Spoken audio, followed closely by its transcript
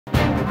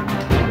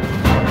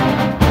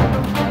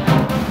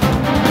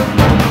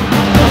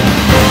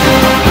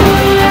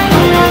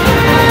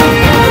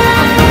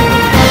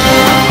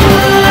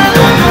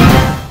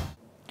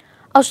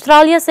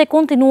Austrália se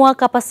continua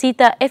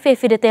kapasita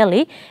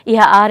F-FDTL e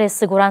a área de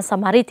Seguransa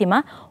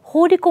Marítima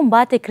onde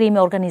combate crime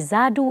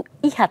organizado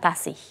e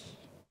hatasi.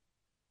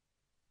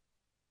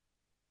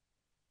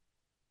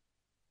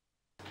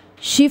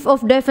 Chief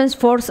of Defence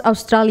Force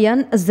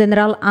Australian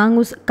General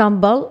Angus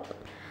Campbell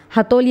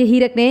hatolje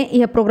hirakne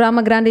e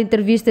programa grande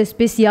entrevista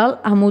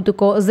especial hamutu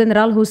ko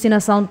General Husina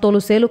Sound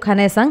Toluselu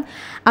Khanesang,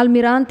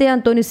 Almirante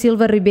António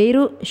Silva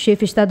Ribeiro,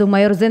 chefe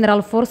Estado-Maior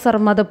General Força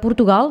Armada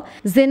Portugal,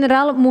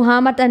 General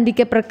Muhammad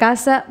Andike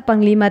Prakasa,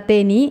 Panglima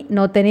TNI,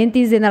 no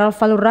Tenente General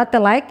Falurata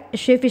Laik,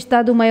 chefe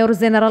Estado-Maior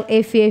General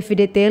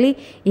F-FDTL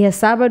e a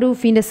sábado,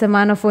 fim de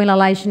semana foi na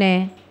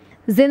Laisne.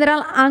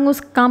 General Angus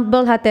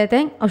Campbell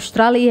hateten,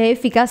 Austrália e a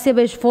eficácia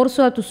do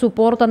esforço a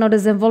suporta no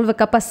desenvolve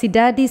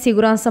capacidade de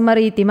segurança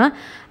marítima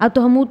a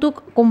hamutu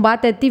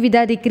combate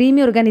atividade de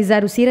crime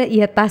organizado sira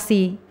e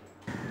hatasi.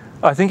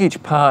 I think each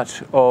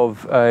part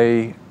of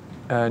a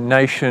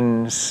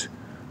nation's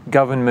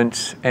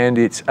government and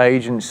its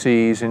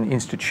agencies and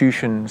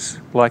institutions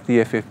like the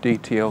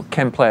F-FDTL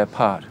can play a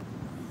part.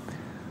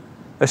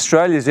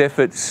 Australia's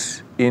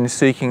efforts in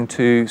seeking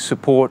to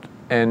support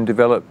and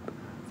develop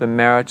the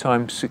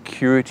maritime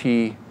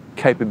security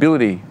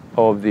capability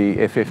of the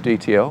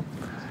F-FDTL,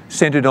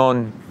 centred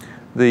on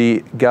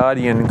the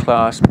Guardian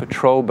class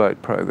patrol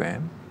boat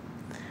program,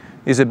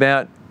 is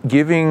about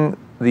giving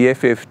the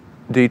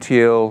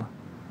F-FDTL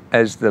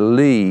as the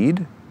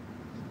lead,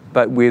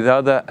 but with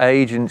other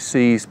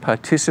agencies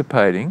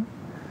participating,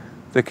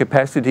 the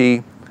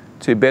capacity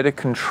to better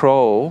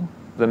control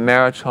the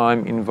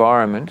maritime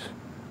environment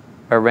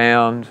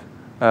around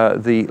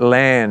the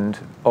land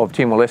of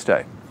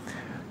Timor-Leste,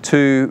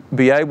 to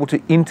be able to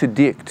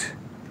interdict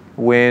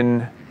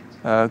when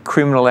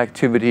criminal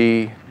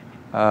activity,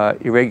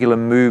 irregular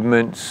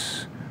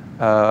movements,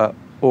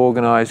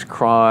 organised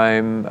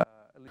crime.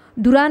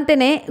 Durante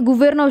ne,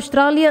 governo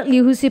Austrália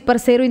lihusi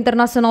parceiro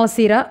internacional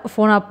sira,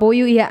 fona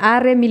apoio e a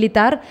área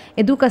militar,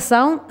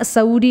 educação,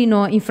 saúde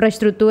no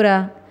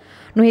infraestrutura.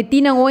 No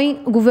retina hoje,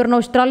 governo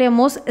Austrália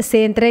mos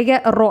se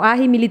entrega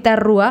roahi militar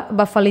rua,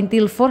 ba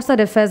falentil Força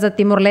de Defesa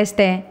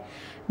Timor-Leste.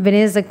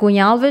 Veneza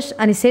Cunha Alves,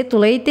 Aniceto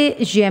Leite,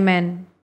 GMN.